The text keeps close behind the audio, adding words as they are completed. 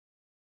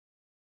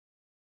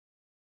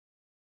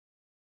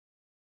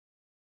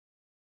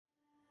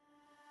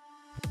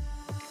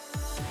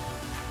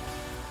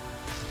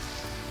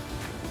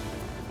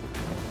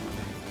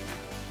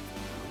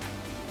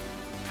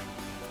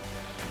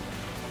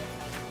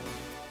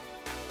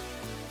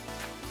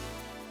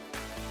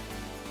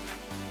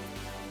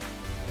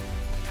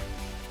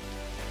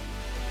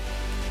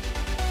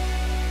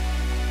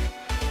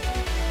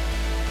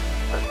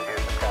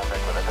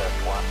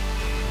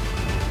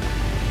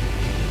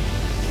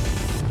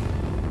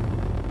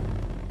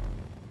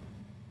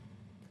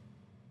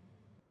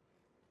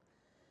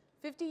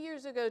50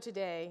 years ago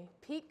today,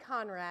 Pete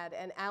Conrad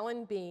and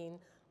Alan Bean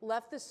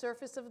left the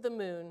surface of the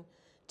moon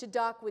to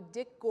dock with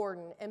Dick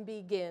Gordon and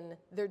begin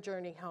their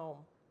journey home.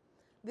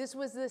 This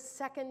was the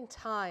second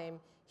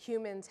time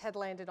humans had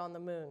landed on the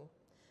moon.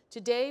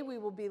 Today, we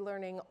will be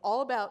learning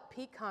all about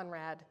Pete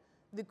Conrad,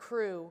 the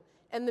crew,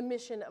 and the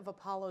mission of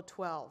Apollo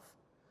 12.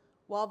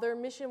 While their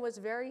mission was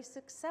very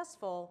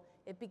successful,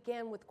 it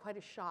began with quite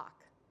a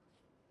shock.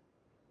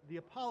 The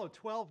Apollo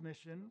 12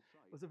 mission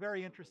was a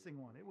very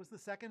interesting one. It was the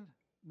second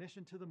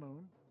mission to the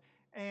moon,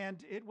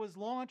 and it was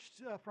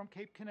launched from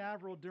Cape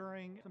Canaveral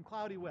during some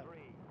cloudy weather. 3,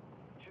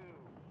 2,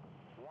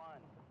 1.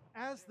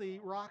 As the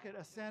rocket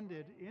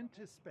ascended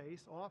into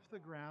space off the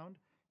ground,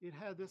 it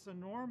had this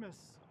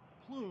enormous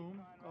plume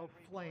of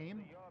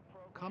flame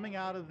coming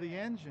out of the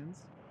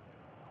engines,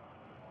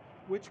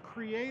 which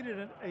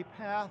created a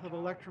path of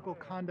electrical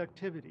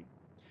conductivity,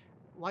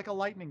 like a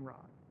lightning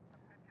rod.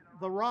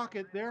 The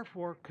rocket,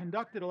 therefore,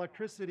 conducted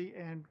electricity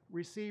and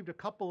received a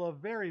couple of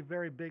very,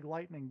 very big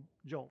lightning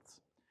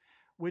jolts,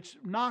 which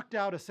knocked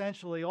out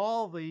essentially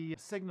all the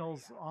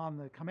signals on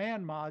the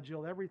command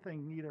module.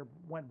 Everything either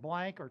went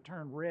blank or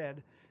turned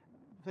red.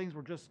 Things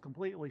were just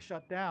completely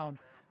shut down.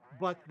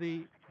 But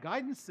the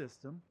guidance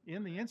system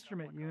in the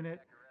instrument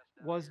unit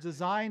was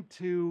designed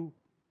to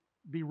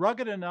be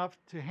rugged enough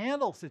to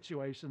handle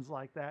situations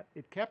like that.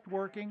 It kept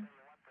working.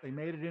 They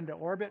made it into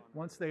orbit.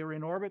 Once they were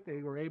in orbit,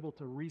 they were able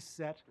to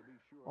reset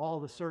all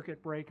the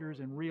circuit breakers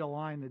and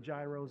realign the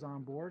gyros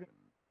on board.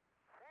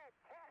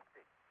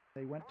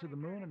 They went to the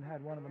moon and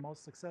had one of the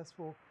most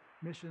successful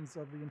missions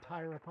of the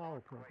entire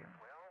Apollo program.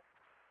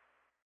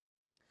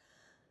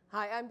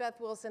 Hi, I'm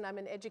Beth Wilson. I'm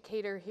an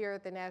educator here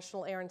at the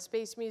National Air and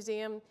Space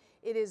Museum.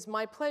 It is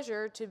my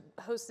pleasure to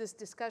host this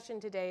discussion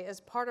today as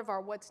part of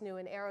our What's New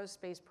in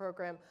Aerospace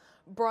program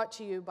brought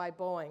to you by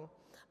Boeing.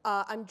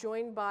 I'm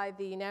joined by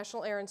the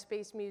National Air and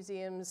Space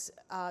Museum's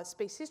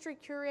Space History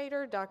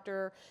Curator,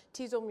 Dr.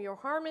 Teasel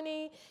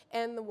Muir-Harmony,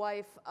 and the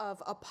wife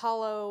of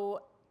Apollo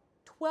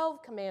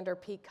 12 Commander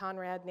Pete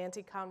Conrad,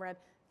 Nancy Conrad.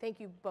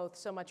 Thank you both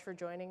so much for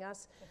joining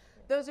us.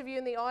 Those of you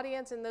in the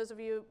audience and those of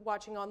you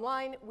watching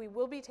online, we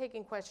will be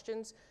taking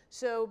questions,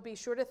 so be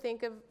sure to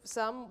think of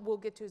some. We'll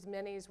get to as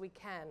many as we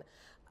can.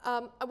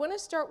 I want to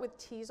start with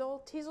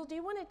Teasel. Teasel, do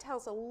you want to tell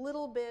us a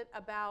little bit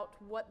about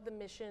what the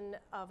mission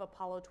of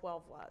Apollo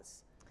 12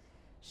 was?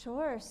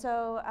 Sure.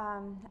 So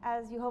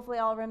as you hopefully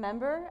all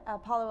remember,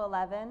 Apollo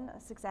 11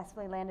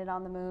 successfully landed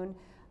on the moon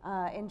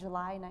in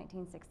July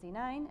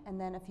 1969, and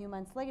then a few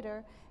months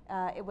later,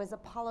 it was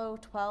Apollo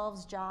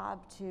 12's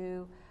job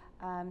to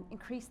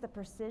increase the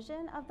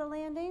precision of the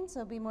landing,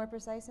 so be more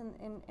precise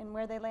in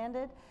where they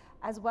landed,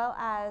 as well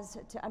as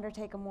to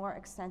undertake a more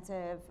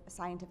extensive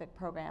scientific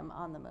program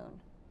on the moon.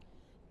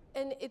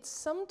 And it's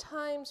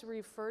sometimes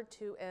referred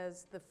to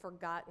as the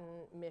forgotten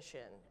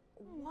mission.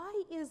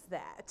 Why is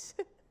that?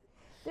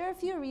 There are a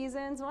few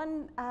reasons.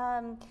 One,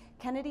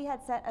 Kennedy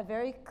had set a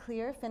very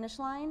clear finish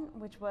line,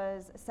 which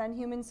was send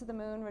humans to the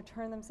moon,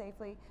 return them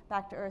safely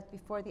back to Earth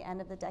before the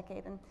end of the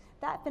decade. And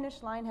that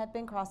finish line had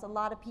been crossed. A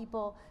lot of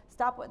people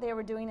stopped what they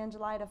were doing in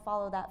July to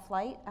follow that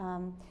flight.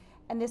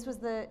 And this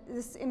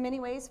in many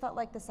ways felt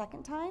like the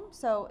second time.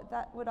 So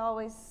that would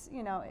always,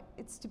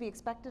 it's to be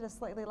expected, a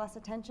slightly less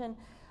attention.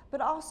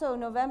 But also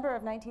November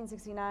of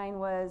 1969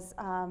 was,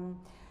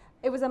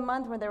 it was a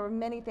month where there were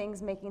many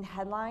things making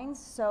headlines.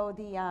 So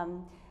the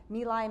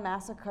My Lai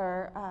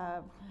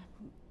massacre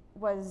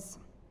was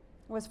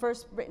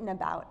first written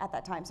about at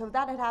that time. So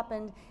that had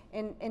happened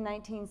in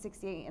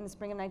 1968, in the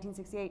spring of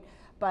 1968.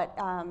 But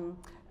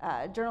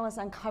journalists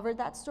uncovered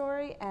that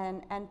story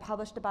and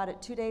published about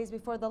it 2 days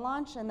before the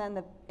launch. And then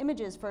the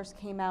images first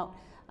came out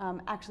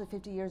actually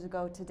 50 years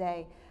ago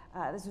today.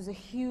 This was a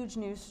huge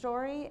news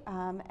story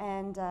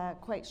and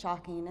quite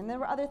shocking. And there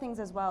were other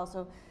things as well.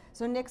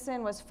 So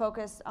Nixon was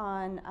focused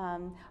on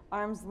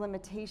arms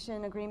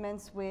limitation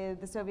agreements with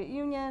the Soviet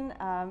Union.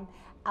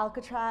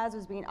 Alcatraz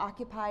was being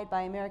occupied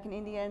by American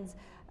Indians.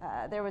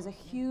 There was a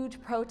huge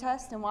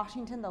protest in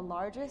Washington, the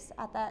largest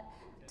at that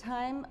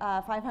time,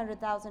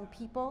 500,000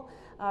 people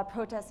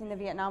protesting the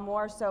Vietnam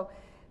War. So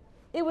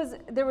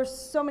there were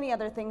so many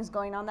other things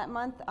going on that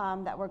month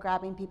that were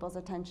grabbing people's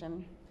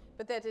attention.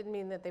 But that didn't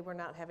mean that they were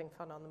not having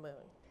fun on the moon.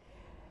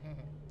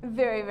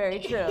 Very, very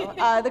true.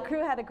 The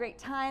crew had a great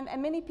time,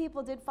 and many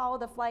people did follow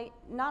the flight,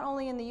 not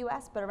only in the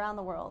US, but around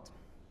the world.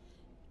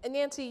 And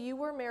Nancy, you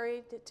were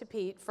married to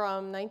Pete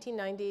from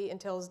 1990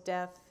 until his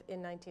death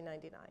in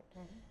 1999.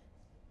 Mm-hmm.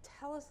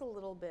 Tell us a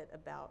little bit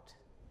about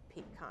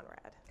Pete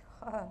Conrad.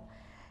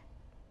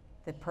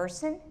 The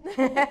person?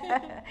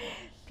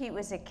 Pete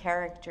was a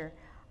character.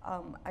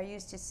 I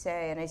used to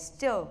say, and I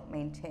still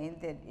maintain,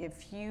 that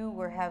if you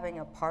were having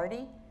a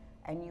party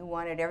and you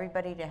wanted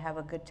everybody to have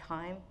a good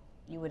time,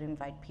 you would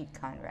invite Pete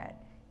Conrad.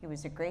 He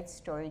was a great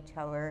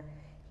storyteller.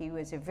 He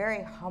was a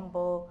very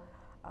humble,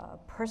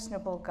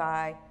 personable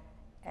guy,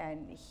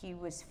 and he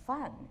was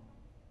fun.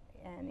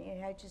 And he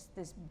had just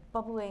this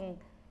bubbling,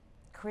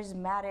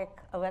 charismatic,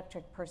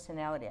 electric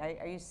personality.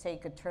 I used to say he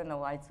could turn the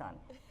lights on,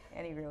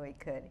 and he really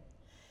could.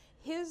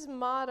 His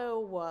motto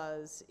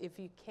was, if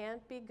you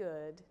can't be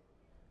good,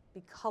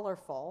 be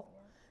colorful. Yeah.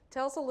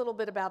 Tell us a little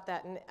bit about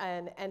that,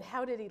 and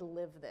how did he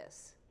live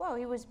this? Well,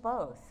 he was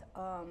both.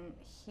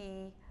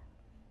 He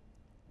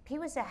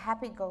was a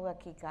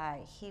happy-go-lucky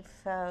guy. He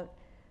felt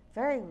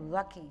very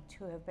lucky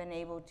to have been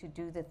able to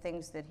do the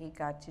things that he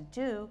got to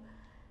do.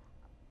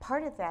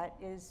 Part of that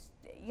is,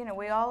 you know,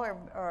 we all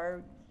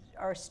are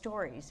our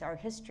stories, our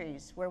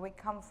histories, where we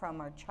come from,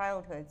 our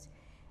childhoods.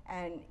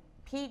 And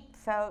Pete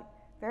felt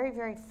very,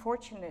 very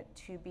fortunate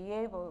to be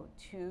able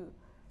to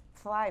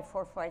fly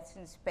 4 flights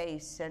in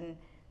space and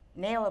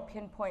nail a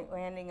pinpoint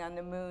landing on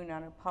the moon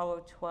on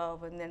Apollo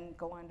 12 and then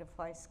go on to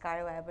fly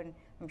Skylab, and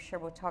I'm sure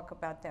we'll talk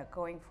about that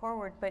going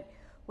forward. But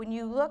when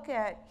you look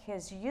at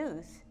his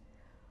youth,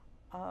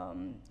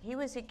 he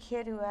was a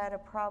kid who had a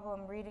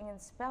problem reading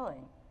and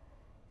spelling.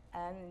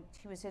 And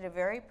he was at a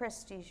very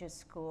prestigious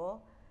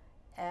school,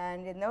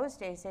 and in those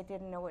days they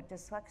didn't know what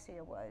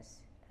dyslexia was.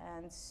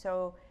 And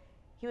so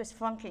he was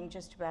flunking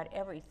just about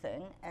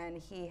everything, and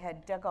he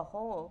had dug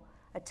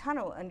a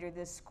tunnel under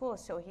this school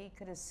so he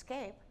could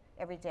escape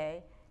every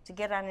day to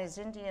get on his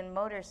Indian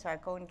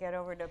motorcycle and get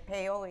over to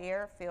Paoli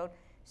Airfield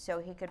so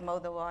he could mow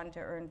the lawn to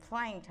earn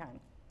flying time.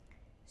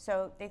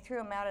 So they threw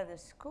him out of the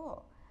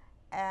school,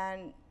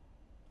 and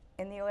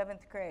in the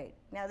 11th grade.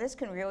 Now this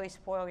can really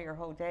spoil your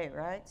whole day,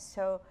 right?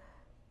 So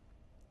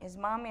his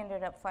mom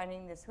ended up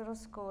finding this little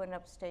school in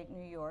upstate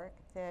New York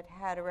that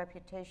had a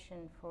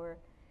reputation for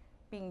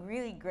being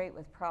really great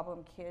with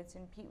problem kids,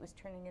 and Pete was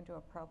turning into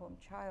a problem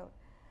child.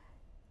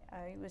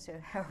 He was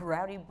a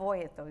rowdy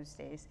boy at those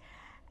days.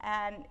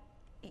 And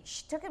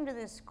she took him to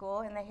this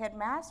school, and the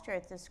headmaster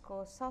at this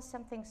school saw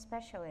something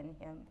special in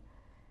him.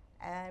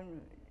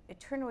 And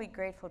eternally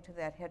grateful to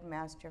that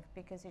headmaster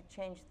because it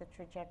changed the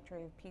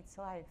trajectory of Pete's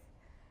life.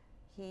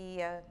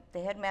 The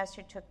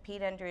headmaster took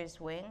Pete under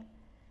his wing,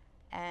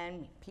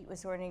 and Pete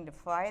was learning to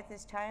fly at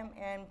this time,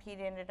 and Pete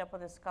ended up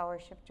with a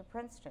scholarship to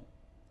Princeton.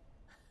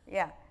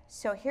 Yeah,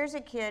 so here's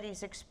a kid,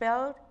 he's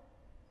expelled,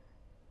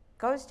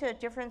 goes to a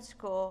different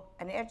school,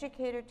 an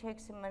educator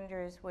takes him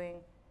under his wing,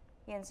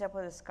 he ends up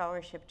with a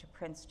scholarship to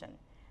Princeton.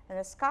 And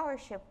the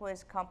scholarship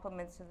was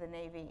compliments of the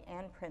Navy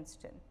and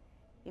Princeton.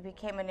 He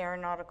became an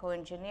aeronautical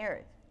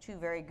engineer, 2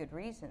 very good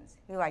reasons.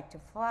 He liked to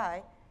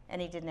fly,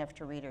 and he didn't have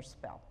to read or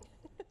spell.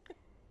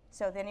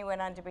 So then he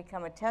went on to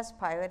become a test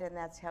pilot, and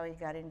that's how he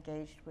got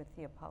engaged with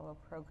the Apollo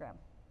program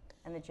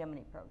and the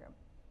Gemini program.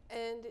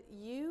 And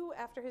you,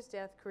 after his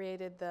death,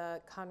 created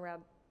the Conrad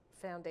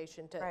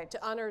Foundation Right.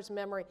 to honor his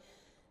memory.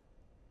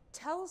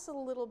 Tell us a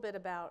little bit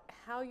about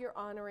how you're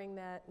honoring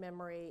that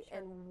memory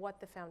and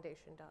what the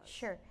foundation does.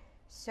 Sure.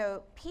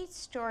 So Pete's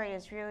story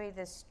is really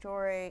the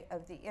story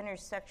of the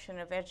intersection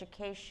of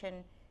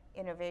education,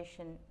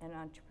 innovation, and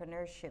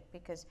entrepreneurship,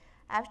 because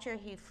after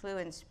he flew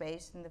in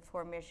space in the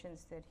 4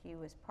 missions that he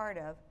was part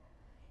of,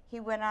 he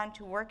went on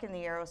to work in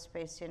the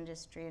aerospace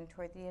industry, and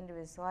toward the end of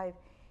his life,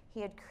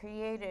 he had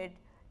created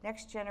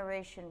next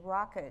generation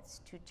rockets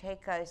to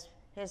take us.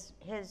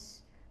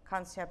 His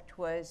concept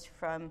was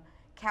from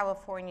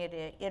California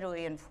to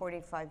Italy in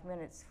 45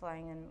 minutes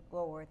flying in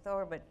low Earth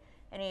orbit,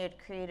 and he had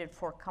created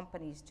 4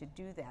 companies to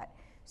do that.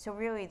 So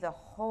really the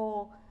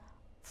whole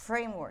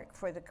framework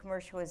for the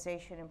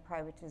commercialization and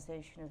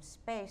privatization of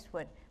space,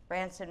 what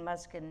Branson,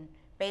 Musk, and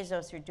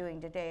Bezos are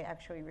doing today,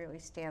 actually really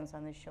stands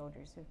on the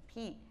shoulders of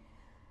Pete.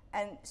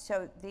 And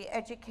so the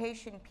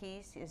education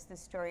piece is the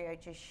story I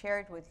just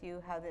shared with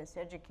you, how this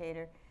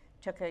educator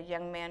took a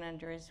young man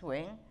under his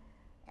wing.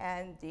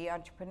 And the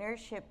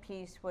entrepreneurship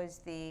piece was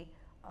the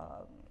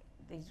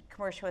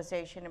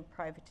commercialization and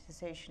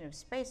privatization of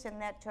space,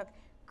 and that took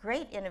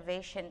great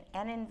innovation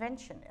and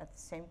invention at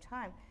the same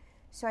time.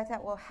 So I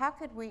thought, well, how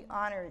could we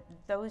honor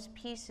those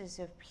pieces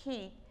of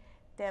Pete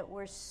that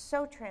were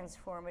so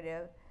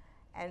transformative,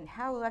 and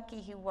how lucky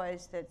he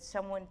was that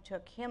someone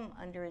took him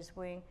under his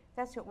wing.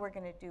 That's what we're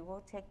going to do.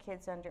 We'll take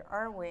kids under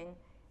our wing,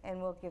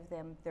 and we'll give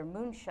them their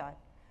moonshot.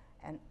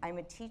 And I'm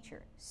a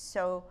teacher,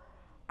 so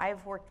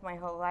I've worked my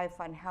whole life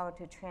on how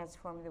to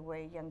transform the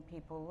way young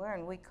people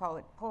learn. We call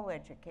it pull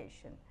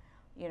education.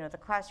 You know, the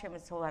classroom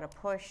is a lot of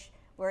push,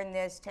 learn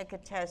this, take a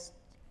test.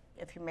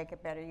 If you make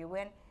it better, you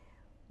win.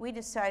 We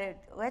decided,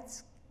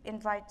 let's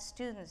invite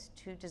students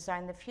to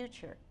design the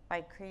future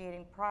by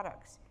creating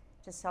products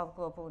to solve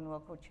global and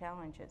local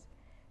challenges.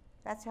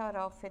 That's how it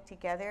all fit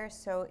together.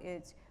 So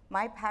it's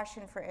my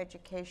passion for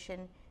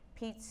education,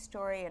 Pete's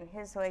story and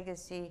his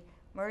legacy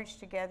merged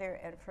together,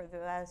 and for the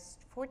last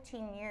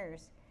 14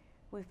 years,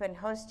 we've been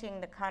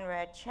hosting the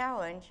Conrad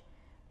Challenge,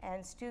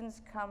 and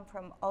students come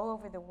from all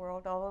over the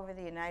world, all over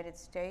the United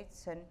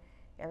States, and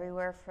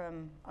everywhere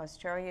from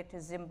Australia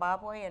to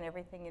Zimbabwe and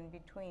everything in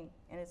between.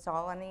 And it's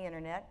all on the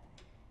internet,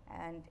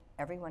 and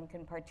everyone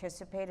can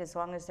participate as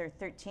long as they're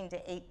 13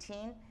 to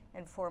 18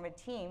 and form a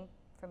team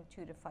from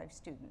 2 to 5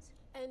 students.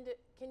 And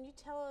can you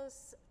tell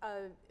us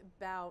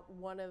about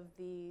one of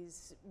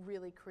these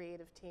really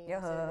creative teams?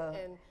 Yeah.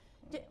 And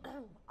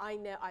I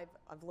know,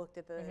 I've looked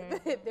at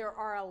the, there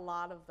are a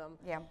lot of them.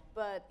 Yeah.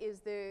 But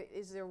is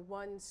there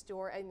one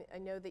story, I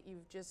know that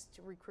you've just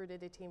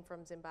recruited a team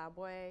from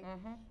Zimbabwe,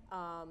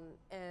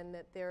 and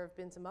that there have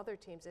been some other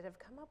teams that have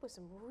come up with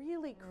some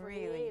really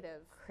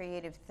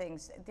creative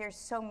things. There's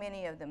so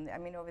many of them. I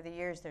mean, over the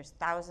years, there's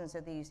thousands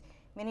of these.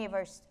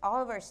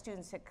 All of our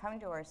students that come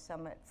to our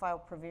summit file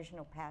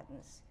provisional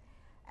patents.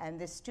 And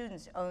the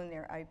students own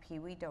their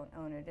IP. We don't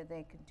own it, and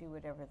they can do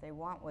whatever they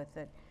want with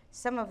it.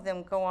 Some of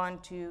them go on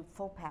to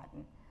full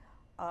patent.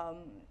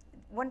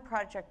 One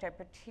project I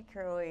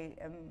particularly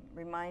am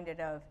reminded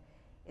of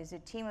is a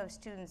team of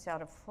students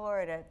out of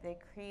Florida. They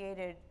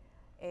created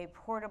a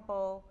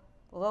portable,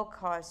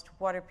 low-cost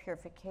water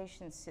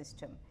purification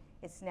system.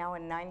 It's now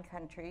in 9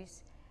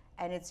 countries,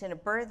 and it's in a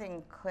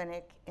birthing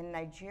clinic in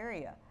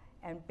Nigeria.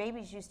 And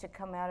babies used to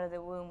come out of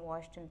the womb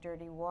washed in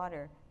dirty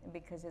water. And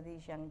because of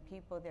these young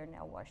people, they're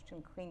now washed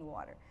in clean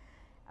water.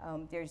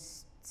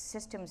 There's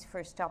systems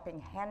for stopping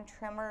hand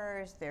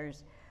tremors.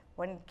 There's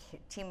one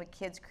team of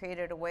kids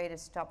created a way to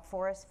stop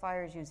forest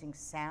fires using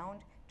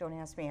sound. Don't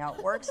ask me how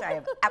it works. I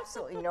have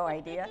absolutely no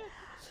idea.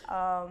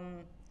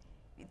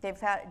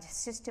 They've had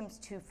systems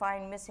to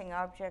find missing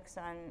objects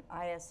on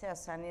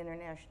ISS, on the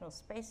International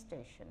Space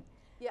Station.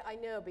 Yeah, I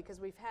know, because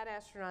we've had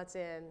astronauts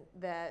in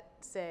that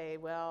say,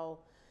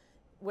 well,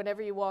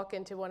 whenever you walk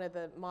into one of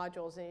the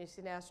modules and you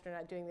see an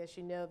astronaut doing this,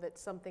 you know that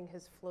something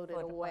has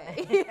floated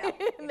away. Yeah,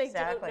 and they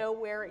don't know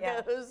where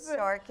it goes. So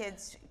our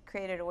kids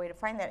created a way to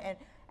find that. And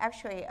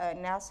actually,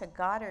 NASA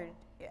Goddard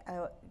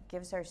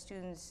gives our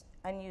students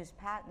unused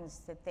patents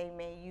that they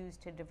may use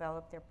to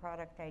develop their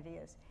product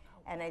ideas.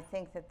 And I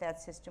think that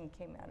that system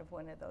came out of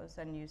one of those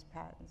unused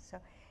patents. So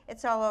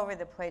it's all over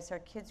the place. Our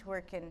kids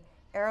work in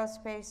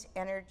aerospace,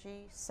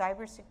 energy,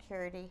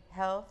 cybersecurity,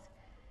 health,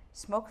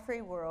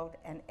 smoke-free world,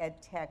 and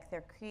ed tech.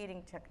 They're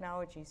creating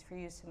technologies for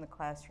use in the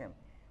classroom.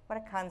 What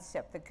a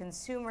concept. The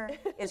consumer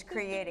is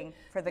creating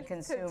for the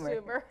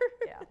consumer.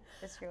 Yeah,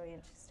 it's really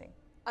interesting.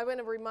 I want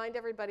to remind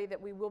everybody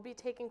that we will be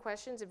taking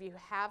questions. If you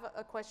have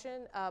a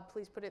question,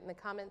 please put it in the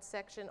comments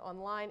section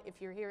online.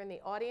 If you're here in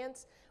the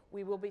audience,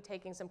 we will be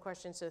taking some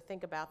questions, so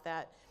think about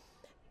that.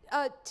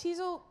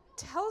 Teasel,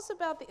 tell us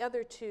about the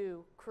other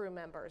 2 crew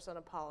members on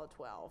Apollo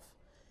 12.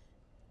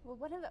 Well,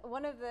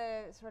 one of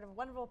the sort of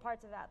wonderful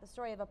parts about the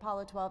story of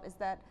Apollo 12 is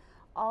that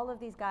all of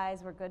these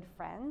guys were good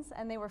friends,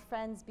 and they were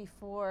friends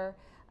before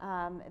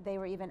they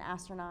were even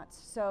astronauts.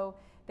 So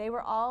they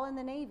were all in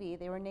the Navy.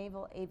 They were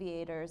naval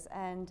aviators,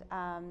 and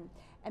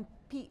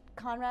Pete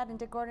Conrad and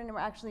Dick Gordon were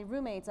actually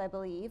roommates, I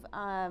believe,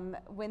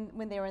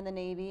 when they were in the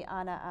Navy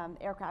on an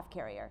aircraft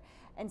carrier.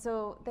 And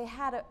so they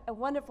had a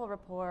wonderful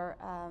rapport.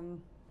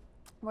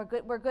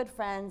 We're good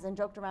friends and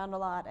joked around a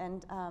lot,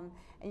 and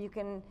you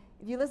can,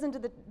 if you listen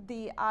to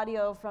the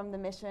audio from the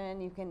mission,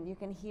 you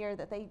can hear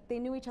that they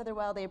knew each other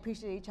well, they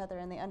appreciated each other,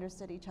 and they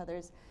understood each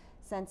other's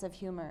sense of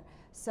humor.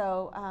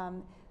 So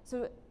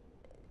so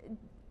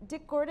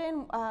Dick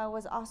Gordon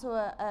was also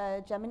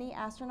a Gemini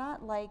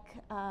astronaut, like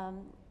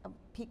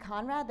Pete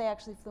Conrad. They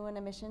actually flew in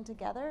a mission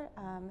together,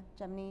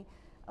 Gemini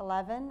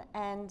 11,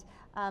 and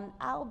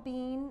Al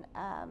Bean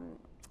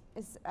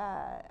is,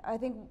 I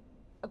think,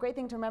 a great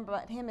thing to remember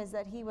about him is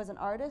that he was an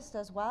artist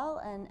as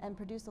well, and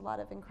produced a lot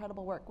of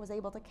incredible work, was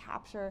able to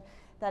capture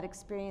that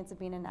experience of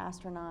being an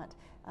astronaut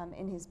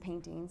in his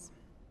paintings.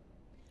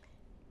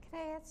 Can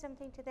I add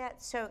something to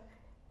that? So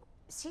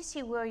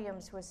C.C.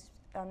 Williams was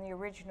on the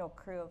original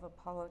crew of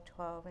Apollo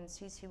 12, and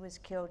C.C. was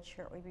killed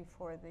shortly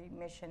before the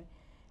mission.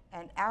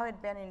 And Al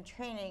had been in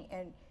training,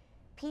 and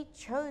Pete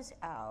chose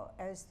Al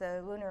as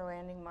the lunar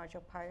landing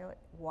module pilot.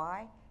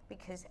 Why?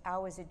 Because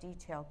Al was a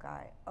detail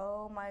guy.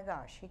 Oh my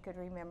gosh, he could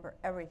remember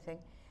everything.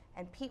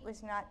 And Pete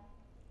was not,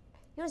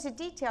 he was a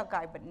detail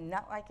guy, but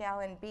not like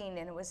Alan Bean.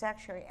 And it was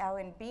actually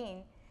Alan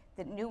Bean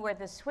that knew where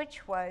the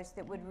switch was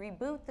that would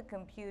reboot the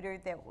computer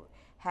that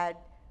had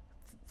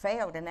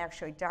failed and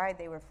actually died.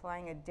 They were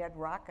flying a dead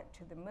rocket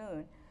to the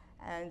moon.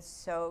 And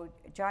so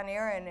John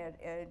Aaron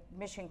at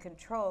Mission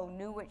Control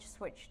knew which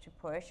switch to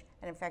push.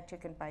 And in fact, you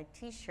can buy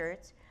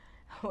t-shirts.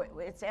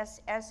 It's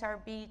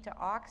SRB to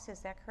aux, is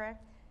that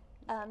correct?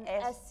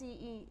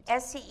 SCE.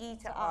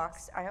 SCE to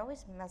aux. I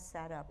always mess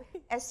that up.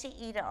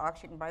 SCE to aux.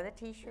 You can buy the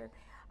T-shirt.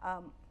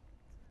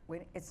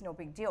 It's no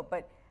big deal,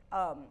 but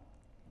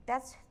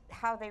that's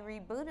how they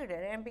rebooted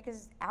it, and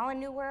because Alan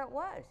knew where it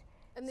was.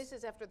 And this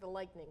is after the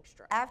lightning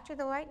strike. After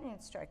the lightning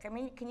strike. I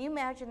mean, can you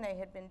imagine they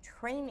had been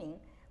training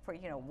for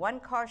 1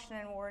 caution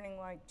and warning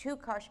light, 2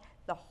 caution.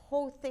 The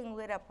whole thing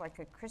lit up like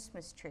a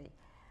Christmas tree.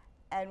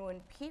 And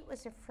when Pete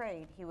was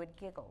afraid, he would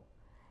giggle.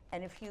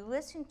 And if you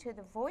listen to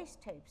the voice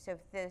tapes of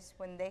this,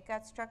 when they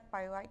got struck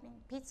by lightning,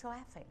 Pete's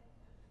laughing.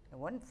 It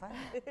wasn't funny.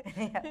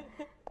 Yeah.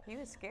 He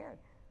was scared.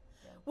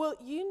 Yeah. Well,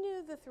 you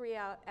knew the 3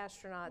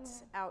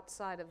 astronauts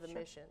outside of the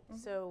mission.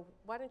 So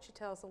why don't you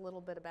tell us a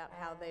little bit about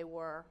how they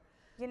were?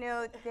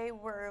 They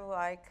were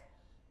like,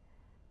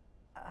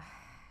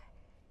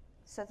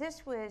 so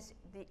this was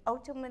the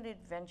ultimate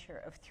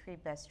adventure of 3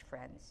 best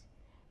friends.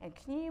 And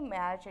can you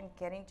imagine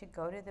getting to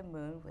go to the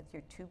moon with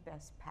your 2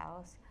 best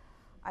pals?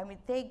 I mean,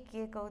 they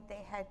giggled,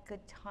 they had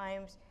good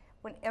times.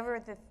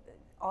 Whenever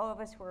all of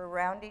us were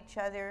around each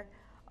other,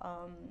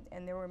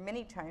 and there were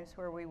many times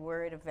where we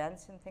were at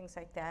events and things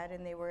like that,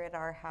 and they were at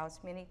our house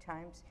many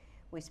times.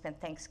 We spent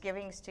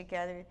Thanksgivings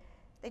together.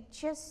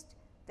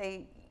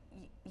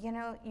 You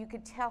know, you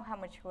could tell how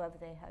much love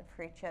they had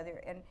for each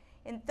other. And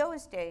in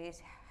those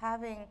days,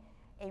 having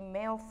a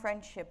male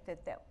friendship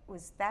that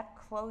was that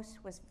close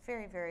was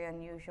very, very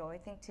unusual. I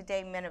think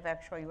today men have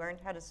actually learned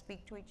how to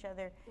speak to each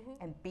other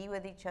and be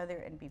with each other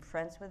and be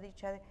friends with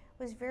each other.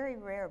 It was very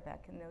rare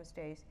back in those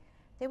days.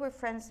 They were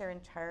friends their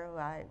entire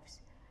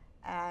lives.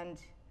 And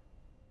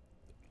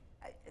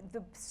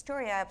the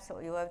story I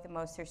absolutely love the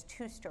most, there's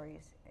two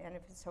stories, and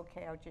if it's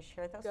okay, I'll just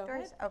share those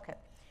stories. Ahead. Okay.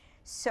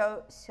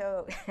 So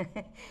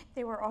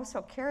they were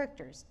also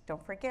characters.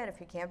 Don't forget,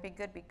 if you can't be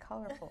good, be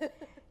colorful.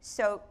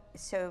 So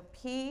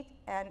Pete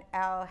and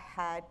Al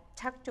had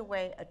tucked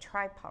away a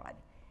tripod,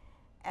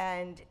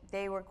 and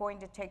they were going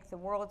to take the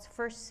world's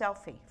first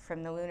selfie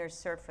from the lunar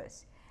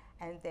surface.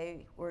 And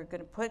they were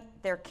going to put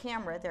their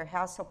camera, their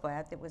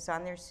Hasselblad that was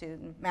on their suit,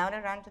 and mount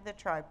it onto the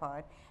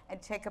tripod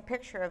and take a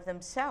picture of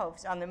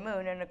themselves on the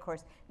moon. And of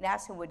course,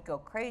 NASA would go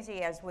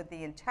crazy, as would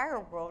the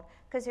entire world,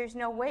 because there's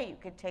no way you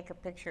could take a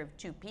picture of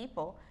two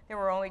people. There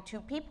were only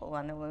two people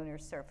on the lunar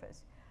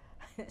surface.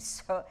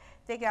 So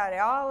they got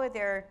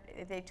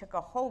they took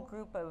a whole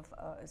group of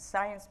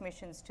science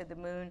missions to the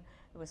moon.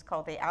 It was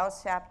called the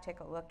ALSAP. Take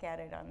a look at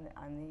it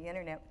on the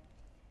internet.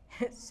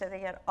 So they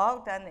got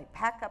all done, they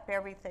pack up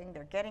everything,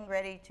 they're getting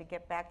ready to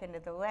get back into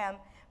the LEM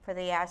for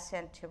the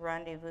ascent to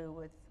rendezvous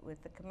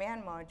with the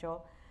command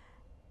module,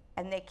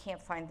 and they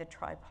can't find the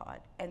tripod,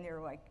 and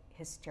they're like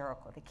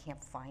hysterical, they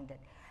can't find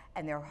it.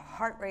 And their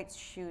heart rates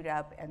shoot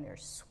up, and they're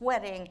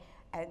sweating,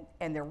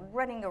 and they're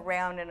running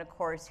around, and of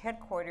course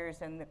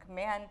headquarters and the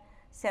command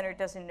center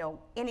doesn't know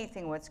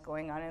anything what's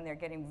going on, and they're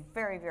getting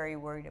very, very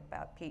worried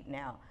about Pete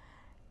now.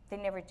 They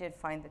never did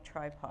find the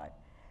tripod.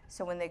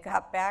 So when they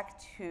got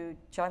back to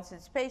Johnson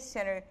Space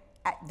Center,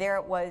 there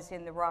it was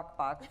in the rock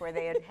box where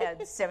they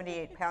had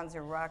 78 pounds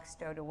of rock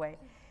stowed away.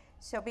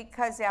 So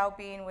because Al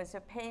Bean was a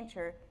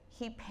painter,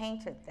 he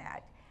painted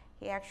that.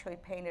 He actually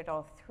painted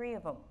all three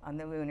of them on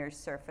the lunar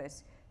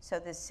surface. So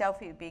the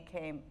selfie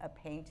became a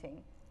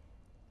painting.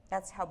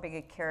 That's how big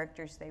of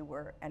characters they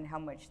were and how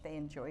much they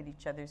enjoyed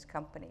each other's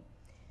company.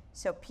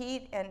 So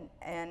Pete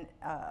and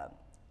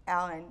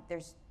Alan,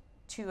 there's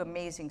two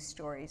amazing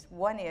stories.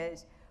 One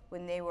is,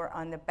 when they were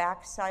on the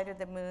back side of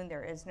the moon,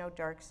 there is no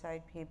dark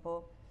side,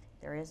 people.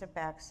 There is a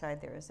back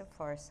side, there is a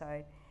far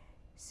side.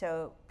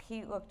 So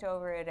Pete looked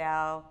over at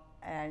Al,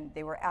 and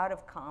they were out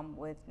of comm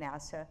with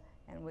NASA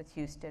and with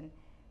Houston,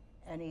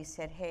 and he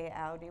said, "Hey,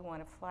 Al, do you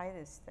want to fly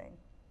this thing?"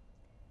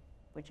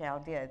 Which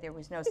Al did. There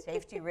was no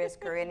safety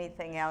risk or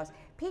anything else.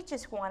 Pete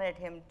just wanted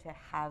him to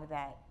have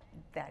that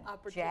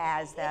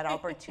jazz, that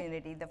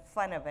opportunity, the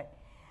fun of it.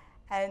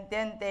 And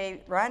then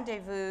they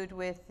rendezvoused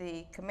with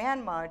the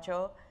command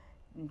module.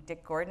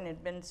 Dick Gordon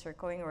had been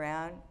circling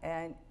around,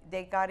 and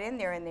they got in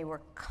there and they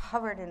were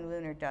covered in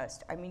lunar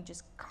dust. I mean,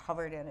 just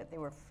covered in it. They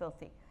were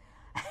filthy.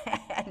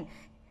 And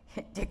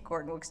Dick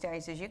Gordon looks down,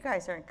 he says, "You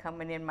guys aren't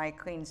coming in my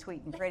clean,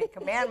 sweet, and pretty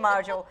command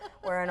module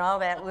wearing all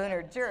that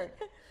lunar dirt."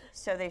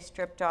 So they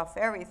stripped off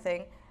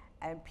everything,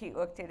 and Pete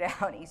looked at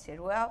Al and he said,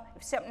 "Well,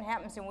 if something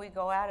happens and we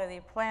go out of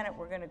the planet,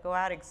 we're going to go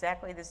out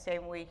exactly the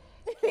same we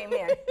came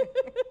in."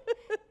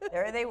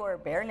 There they were,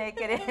 bare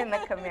naked in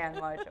the command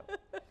module.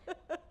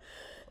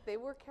 They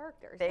were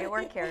characters. They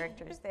were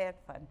characters. They had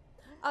fun.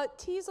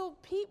 Teasel,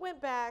 Pete went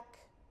back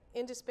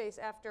into space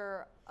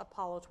after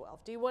Apollo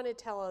 12. Do you want to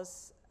tell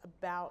us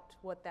about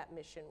what that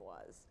mission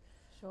was?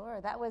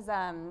 Sure. That was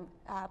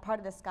part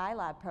of the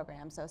Skylab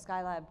program, so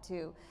Skylab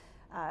 2.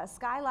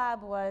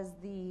 Skylab was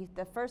the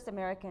first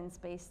American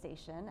space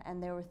station,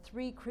 and there were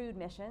 3 crewed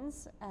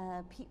missions.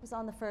 Pete was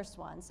on the first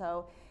one,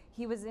 so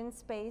he was in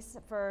space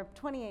for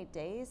 28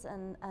 days,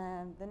 and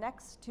the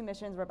next 2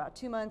 missions were about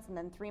 2 months and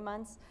then 3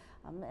 months.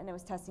 And it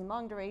was testing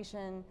long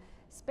duration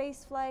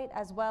space flight,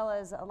 as well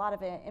as a lot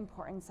of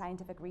important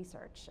scientific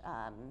research,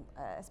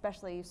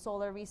 especially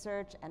solar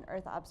research and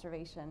Earth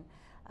observation.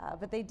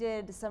 But they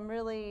did some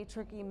really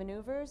tricky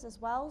maneuvers as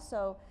well.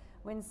 So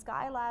when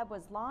Skylab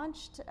was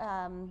launched,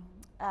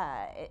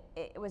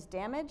 it was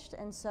damaged,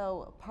 and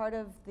so part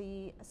of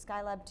the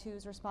Skylab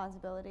 2's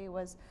responsibility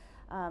was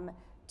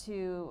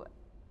to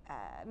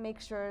make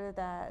sure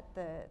that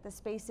the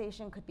space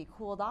station could be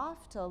cooled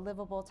off to a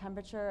livable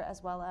temperature,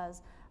 as well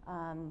as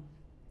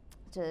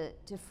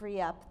to free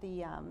up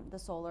the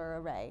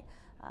solar array.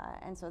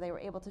 And so they were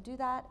able to do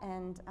that,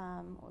 and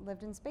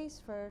lived in space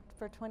for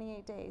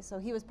 28 days. So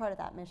he was part of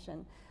that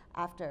mission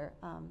after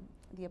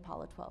the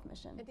Apollo 12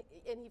 mission.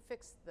 And he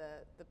fixed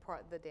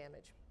the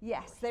damage.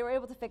 Yes, they were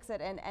able to fix it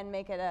and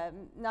make it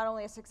not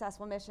only a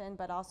successful mission,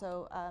 but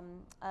also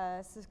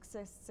a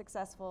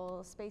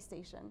successful space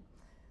station.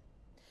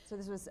 So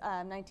this was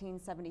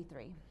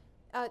 1973.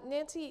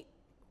 Nancy,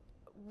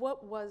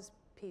 what was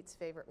Pete's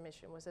favorite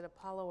mission? Was it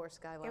Apollo or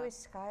Skylab? It was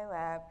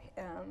Skylab.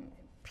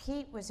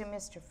 Pete was a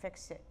Mr.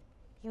 Fix-It.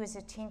 He was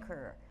a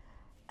tinkerer.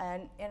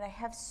 And I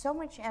have so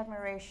much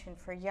admiration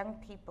for young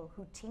people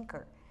who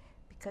tinker,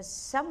 because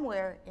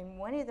somewhere in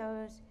one of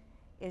those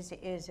is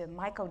a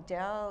Michael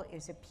Dell,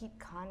 is a Pete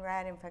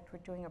Conrad. In fact, we're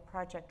doing a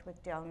project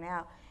with Dell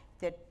now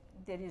that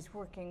is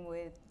working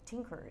with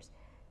tinkerers.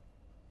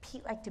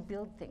 Pete liked to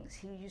build things.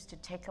 He used to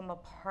take them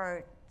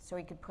apart so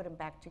he could put them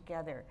back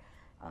together.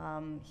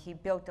 He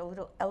built a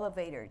little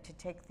elevator to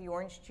take the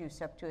orange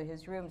juice up to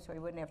his room so he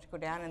wouldn't have to go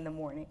down in the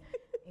morning.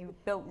 He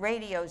built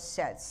radio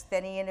sets.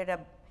 Then he ended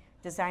up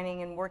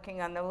designing and working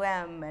on the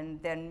LEM,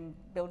 and then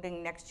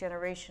building next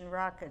generation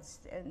rockets.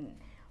 And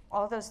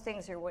all those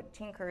things are what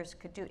tinkerers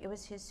could do. It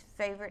was his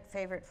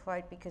favorite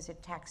flight because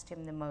it taxed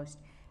him the most.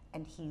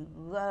 And he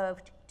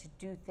loved to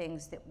do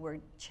things that were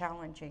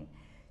challenging.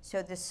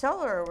 So the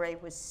solar array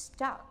was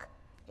stuck.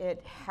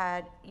 It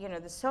had, you know,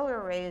 the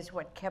solar array is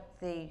what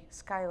kept the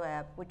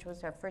Skylab, which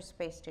was our first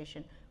space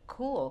station,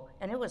 cool,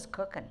 and it was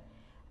cooking.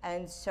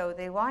 And so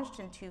they launched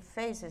in 2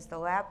 phases. The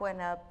lab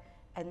went up,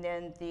 and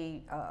then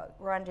the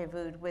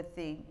rendezvoused with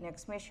the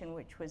next mission,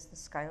 which was the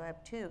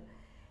Skylab 2.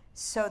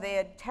 So they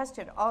had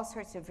tested all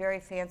sorts of very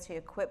fancy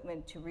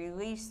equipment to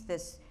release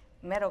this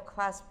metal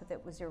clasp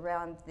that was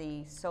around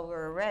the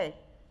solar array.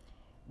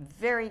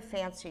 Very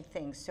fancy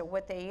things. So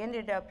what they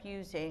ended up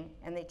using,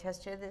 and they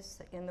tested this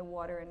in the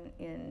water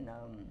in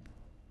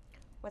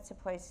what's the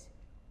place?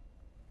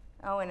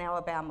 Oh, in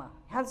Alabama,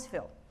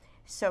 Huntsville.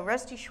 So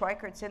Rusty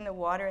Schweikert's in the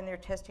water, and they're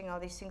testing all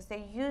these things.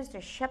 They used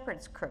a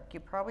shepherd's crook. You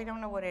probably don't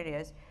know what it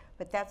is,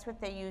 but that's what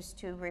they used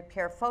to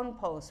repair phone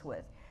poles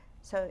with.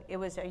 So it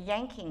was a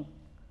yanking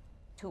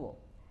tool.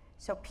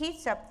 So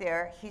Pete's up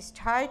there. He's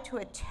tied to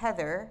a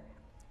tether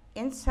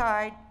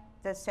inside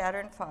the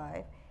Saturn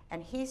V,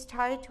 and he's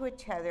tied to a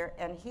tether,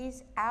 and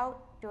he's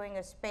out doing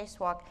a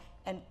spacewalk.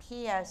 And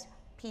P.S.,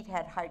 Pete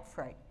had height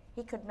fright.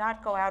 He could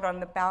not go out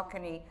on the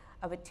balcony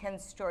of a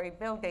 10-story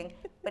building,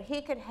 but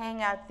he could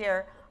hang out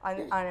there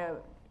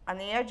on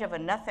the edge of a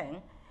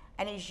nothing,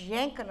 and he's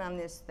yanking on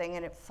this thing,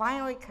 and it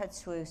finally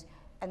cuts loose,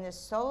 and the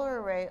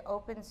solar array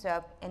opens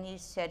up, and he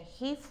said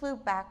he flew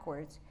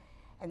backwards,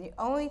 and the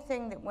only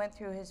thing that went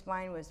through his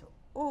mind was,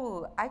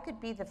 ooh, I could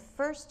be the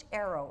first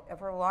arrow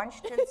ever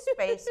launched in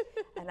space,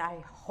 and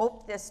I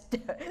hope this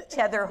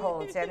tether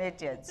holds, and it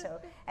did. So,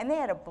 and they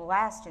had a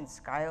blast in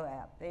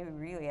Skylab. They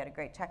really had a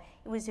great time.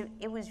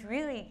 It was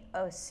really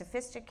a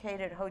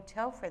sophisticated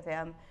hotel for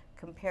them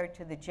compared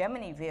to the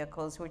Gemini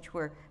vehicles, which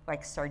were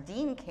like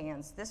sardine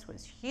cans. This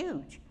was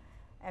huge.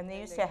 And they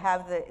used to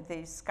have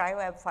the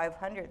Skylab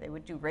 500. They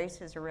would do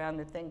races around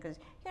the thing because,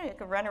 you know, you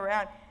could run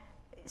around.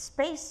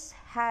 Space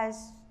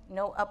has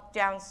no up,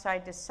 down,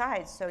 side to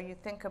side. So you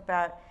think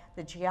about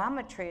the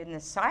geometry and the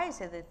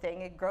size of the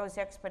thing, it grows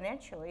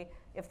exponentially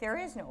if there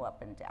is no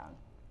up and down.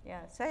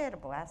 Yeah, so I had a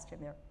blast in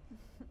there.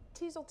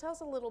 Teasel, tell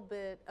us a little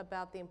bit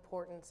about the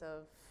importance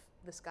of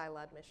the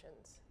Skylab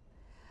missions.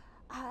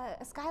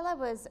 Skylab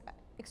was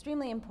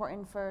extremely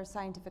important for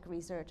scientific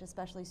research,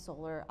 especially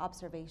solar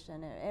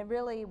observation. It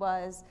really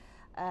was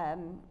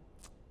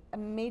a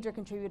major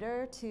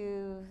contributor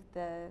to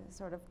the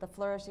sort of the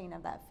flourishing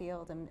of that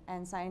field,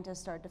 and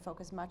scientists started to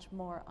focus much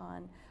more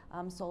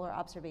on solar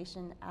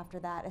observation after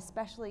that,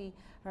 especially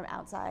from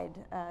outside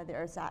the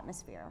Earth's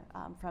atmosphere,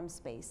 from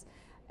space,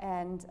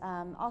 and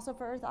also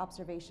for Earth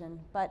observation.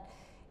 But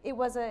it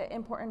was an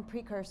important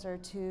precursor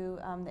to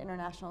the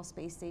International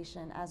Space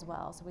Station as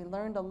well. So we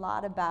learned a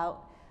lot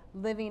about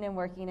living and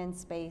working in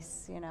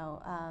space, you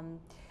know,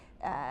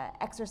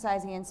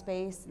 exercising in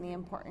space, and the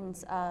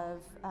importance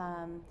of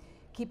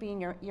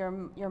keeping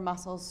your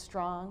muscles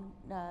strong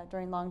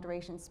during long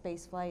duration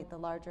space flight, the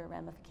larger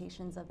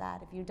ramifications of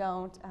that if you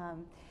don't,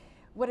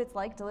 what it's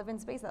like to live in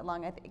space that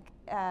long. I think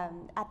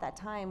at that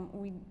time,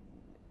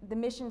 the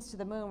missions to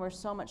the moon were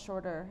so much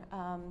shorter.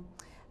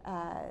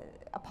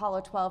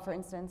 Apollo 12, for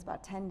instance,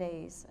 about 10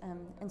 days.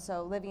 And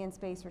so living in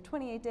space for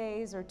 28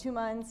 days or 2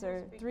 months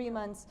or 3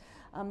 months,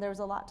 there was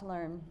a lot to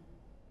learn.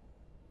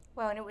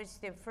 Well, and it was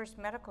the first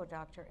medical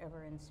doctor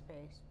ever in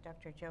space.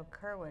 Dr. Joe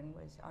Kerwin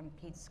was on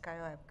Pete's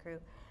Skylab crew,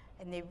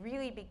 and they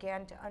really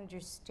began to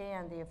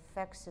understand the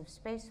effects of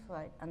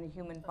spaceflight on the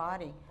human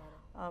body.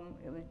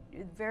 It was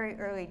very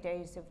early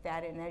days of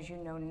that, and as you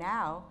know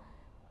now,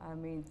 I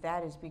mean,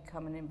 that has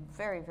become a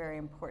very, very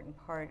important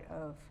part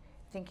of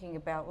thinking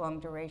about long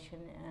duration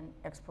and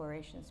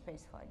exploration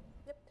spaceflight.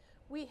 Yep.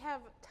 We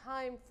have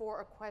time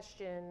for a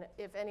question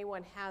if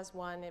anyone has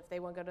one. If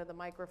they want to go to the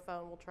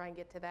microphone, we'll try and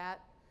get to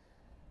that.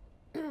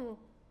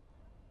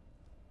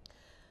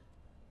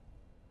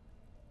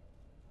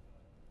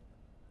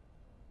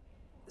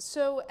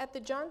 So at the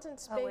Johnson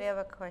Space... Oh, we have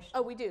a question.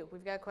 Oh, we do.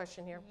 We've got a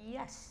question here.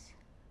 Yes.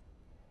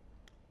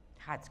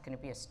 It's going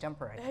to be a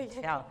stumper, I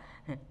can tell.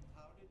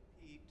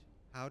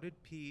 How did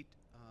Pete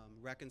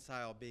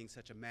reconcile being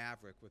such a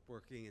maverick with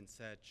working in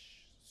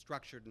such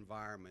structured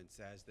environments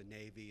as the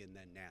Navy and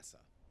then NASA?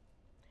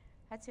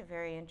 That's a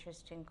very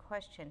interesting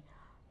question.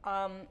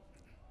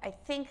 I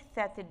think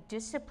that the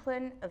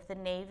discipline of the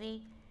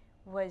Navy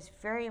was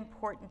very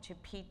important to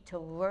Pete to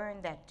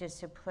learn that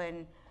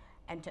discipline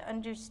and to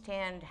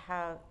understand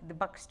how the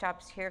buck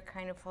stops here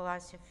kind of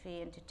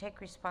philosophy, and to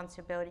take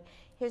responsibility.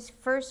 His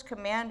first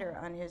commander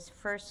on his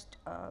first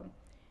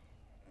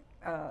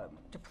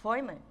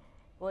deployment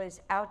was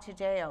Al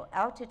Tadeo.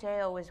 Al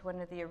Tadeo was one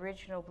of the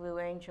original Blue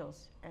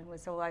Angels and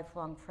was a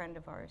lifelong friend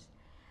of ours.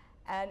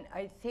 And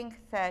I think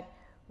that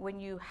when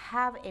you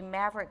have a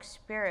maverick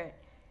spirit,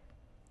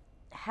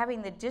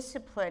 having the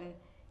discipline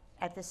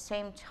at the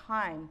same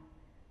time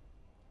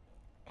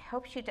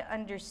helps you to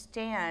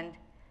understand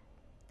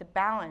the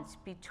balance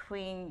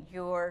between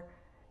your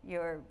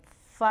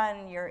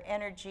fun, your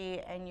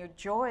energy, and your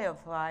joy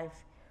of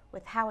life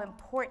with how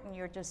important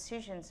your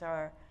decisions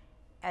are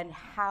and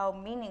how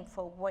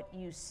meaningful what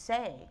you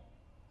say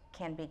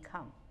can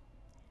become.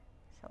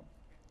 So,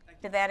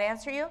 did that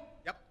answer you?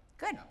 Yep.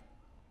 Good. Yeah.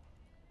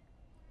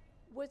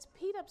 Was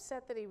Pete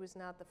upset that he was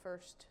not the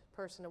first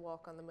person to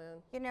walk on the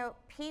moon? You know,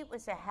 Pete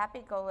was a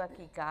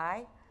happy-go-lucky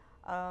guy.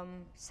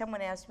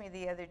 Someone asked me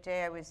the other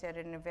day, I was at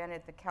an event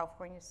at the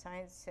California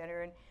Science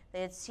Center, and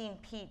they had seen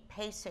Pete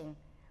pacing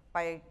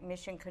by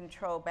mission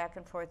control back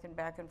and forth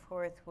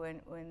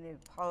when the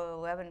Apollo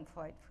 11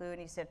 flight flew,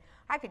 and he said,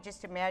 I could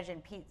just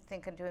imagine Pete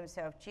thinking to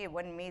himself, gee, it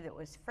wasn't me that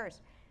was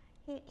first.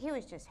 He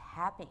was just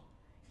happy.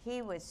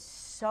 He was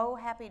so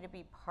happy to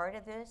be part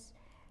of this.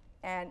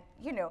 And,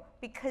 you know,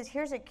 because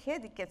here's a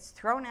kid that gets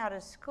thrown out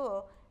of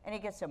school and he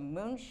gets a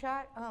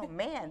moonshot. Oh,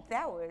 man,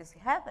 that was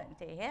heaven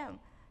to him.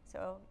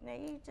 So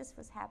he just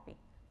was happy.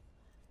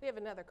 We have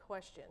another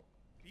question.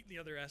 Pete and the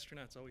other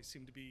astronauts always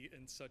seem to be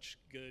in such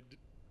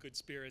good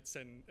spirits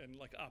and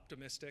like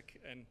optimistic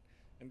and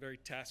very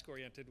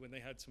task-oriented when they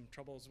had some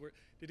troubles.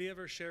 Did he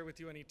ever share with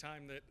you any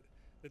time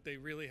that they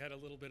really had a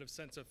little bit of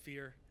sense of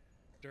fear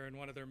during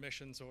one of their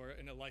missions or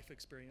in a life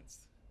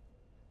experience?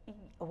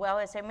 Well,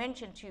 as I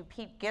mentioned to you,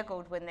 Pete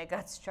giggled when they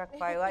got struck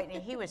by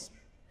lightning. He was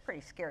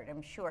pretty scared,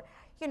 I'm sure.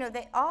 You know,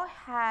 they all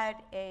had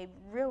a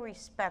real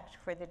respect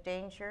for the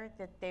danger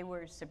that they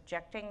were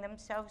subjecting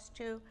themselves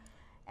to,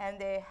 and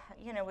they,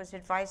 you know, was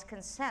advised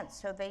consent,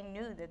 so they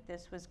knew that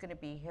this was going to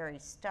be hairy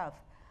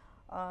stuff.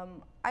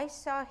 I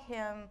saw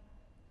him,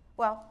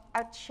 well,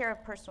 I'll share a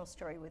personal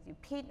story with you.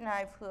 Pete and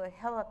I flew a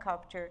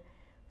helicopter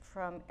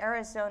from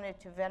Arizona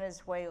to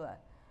Venezuela,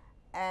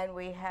 and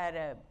we had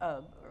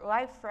a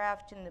life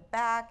raft in the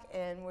back,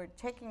 and we're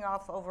taking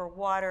off over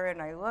water, and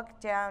I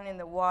look down in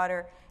the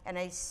water, and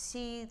I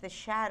see the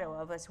shadow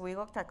of us. We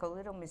looked like a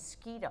little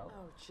mosquito.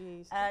 Oh,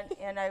 jeez.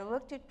 And I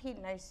looked at Pete,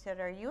 and I said,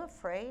 are you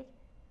afraid?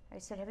 I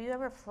said, have you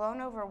ever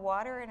flown over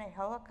water in a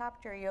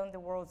helicopter? He owned the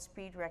world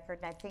speed record,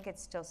 and I think it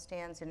still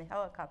stands in a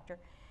helicopter.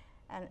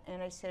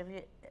 And I said,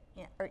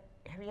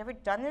 have you ever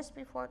done this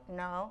before?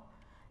 No.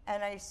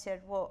 And I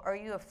said, well, are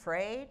you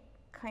afraid?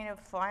 Kind of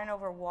flying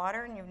over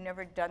water and you've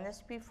never done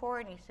this before?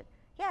 And he said,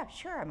 yeah,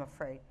 sure, I'm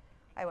afraid.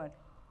 I went,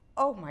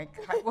 oh my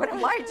God, what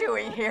am I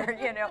doing here?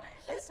 You know,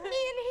 it's me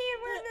and him,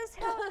 we're in this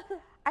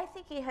hell. I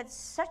think he had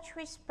such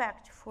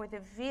respect for the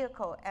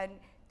vehicle and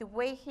the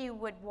way he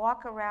would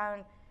walk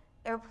around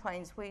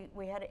airplanes.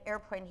 We had an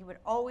airplane, he would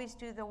always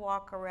do the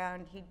walk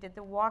around. He did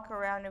the walk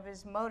around of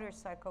his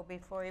motorcycle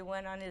before he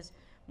went on his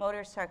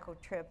motorcycle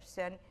trips.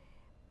 And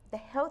the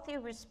healthy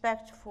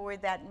respect for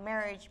that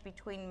marriage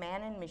between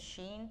man and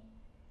machine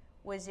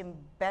was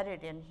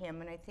embedded in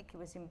him, and I think it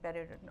was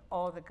embedded in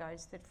all the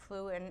guys that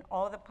flew and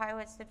all the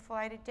pilots that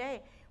fly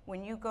today.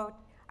 When you go,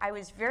 I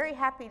was very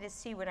happy to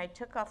see when I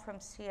took off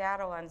from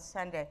Seattle on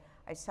Sunday,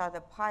 I saw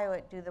the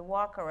pilot do the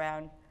walk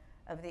around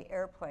of the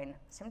airplane.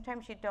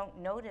 Sometimes you don't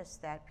notice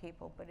that,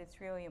 people, but it's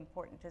really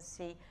important to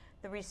see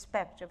the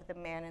respect of the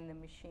man and the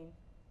machine.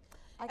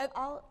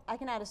 I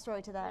can add a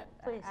story to that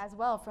Please. as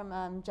well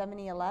from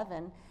Gemini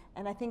 11,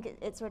 and I think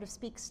it sort of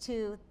speaks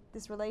to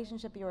this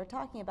relationship you were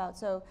talking about.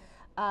 So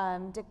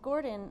Dick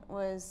Gordon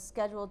was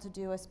scheduled to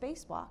do a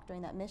spacewalk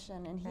during that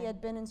mission, and he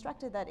had been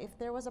instructed that if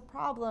there was a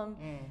problem,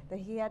 that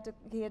he had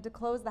to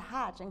close the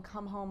hatch and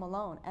come home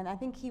alone. And I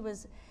think he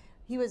was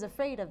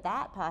afraid of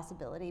that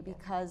possibility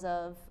because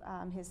of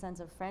his sense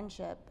of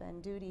friendship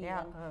and duty,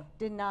 and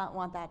did not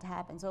want that to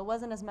happen. So it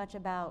wasn't as much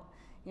about,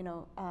 you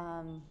know,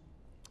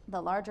 the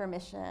larger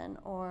mission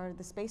or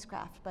the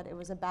spacecraft, but it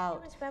was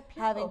about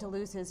having to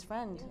lose his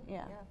friend.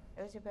 Yeah.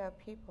 It was about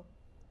people.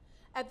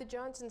 At the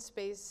Johnson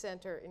Space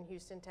Center in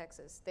Houston,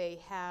 Texas, they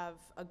have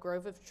a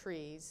grove of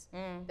trees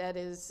that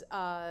is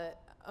a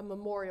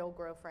memorial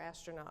grove for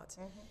astronauts.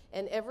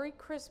 And every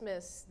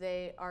Christmas,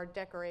 they are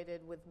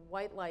decorated with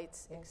white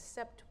lights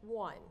except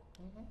one.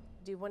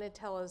 Do you want to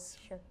tell us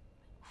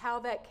how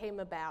that came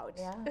about?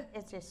 Yeah,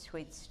 it's a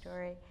sweet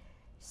story.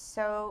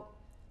 So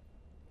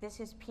this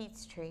is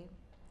Pete's tree.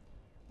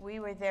 We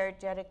were there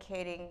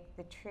dedicating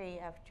the tree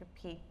after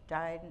Pete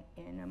died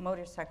in a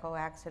motorcycle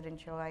accident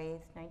July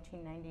 8th,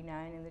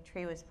 1999, and the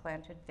tree was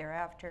planted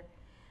thereafter.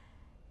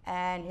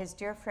 And his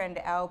dear friend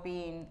Al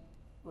Bean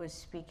was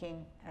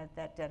speaking at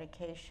that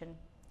dedication.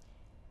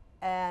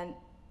 And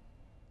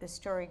the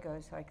story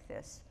goes like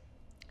this.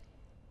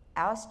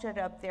 Al stood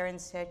up there and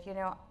said, you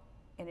know,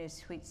 in his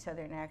sweet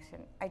Southern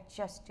accent, I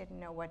just didn't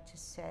know what to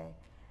say.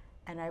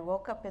 And I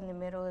woke up in the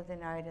middle of the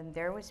night, and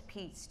there was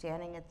Pete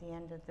standing at the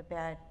end of the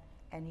bed,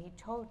 and he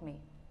told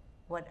me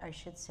what I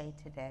should say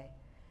today.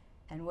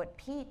 And what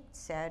Pete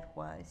said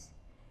was,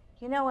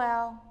 you know,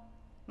 Al,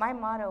 my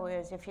motto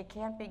is, if you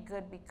can't be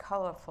good, be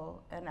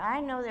colorful. And I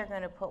know they're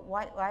going to put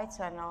white lights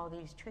on all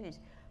these trees,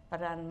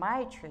 but on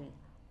my tree,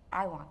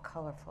 I want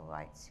colorful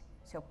lights.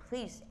 So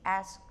please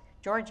ask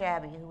George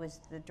Abbey, who was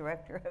the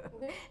director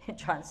of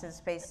Johnson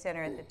Space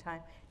Center at the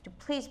time, to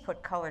please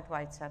put colored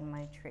lights on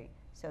my tree.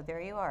 So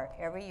there you are.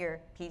 Every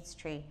year, Pete's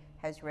tree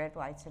has red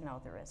lights and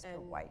all the rest are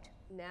white.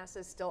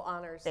 NASA still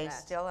honors They that.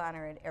 still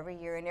honor it every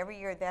year. And every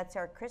year, that's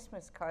our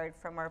Christmas card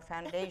from our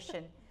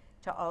foundation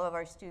to all of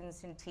our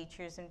students and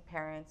teachers and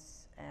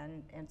parents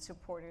and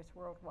supporters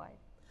worldwide.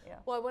 Yeah.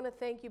 Well, I want to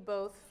thank you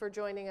both for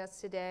joining us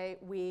today.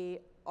 We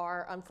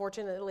are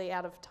unfortunately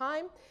out of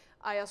time.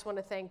 I also want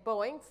to thank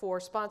Boeing for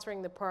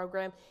sponsoring the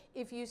program.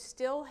 If you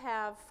still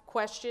have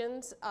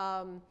questions,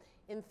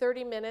 in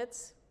 30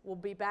 minutes, we'll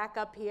be back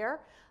up here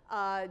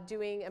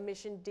doing a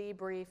mission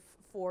debrief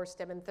for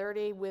STEM in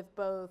 30 with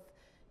both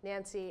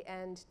Nancy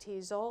and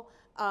Teasel.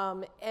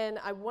 And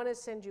I want to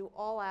send you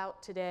all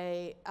out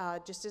today,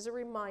 just as a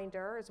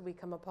reminder, as we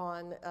come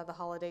upon the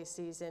holiday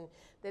season,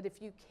 that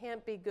if you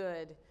can't be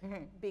good,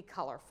 be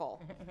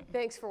colorful.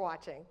 Thanks for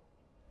watching.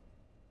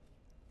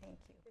 Thank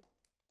you.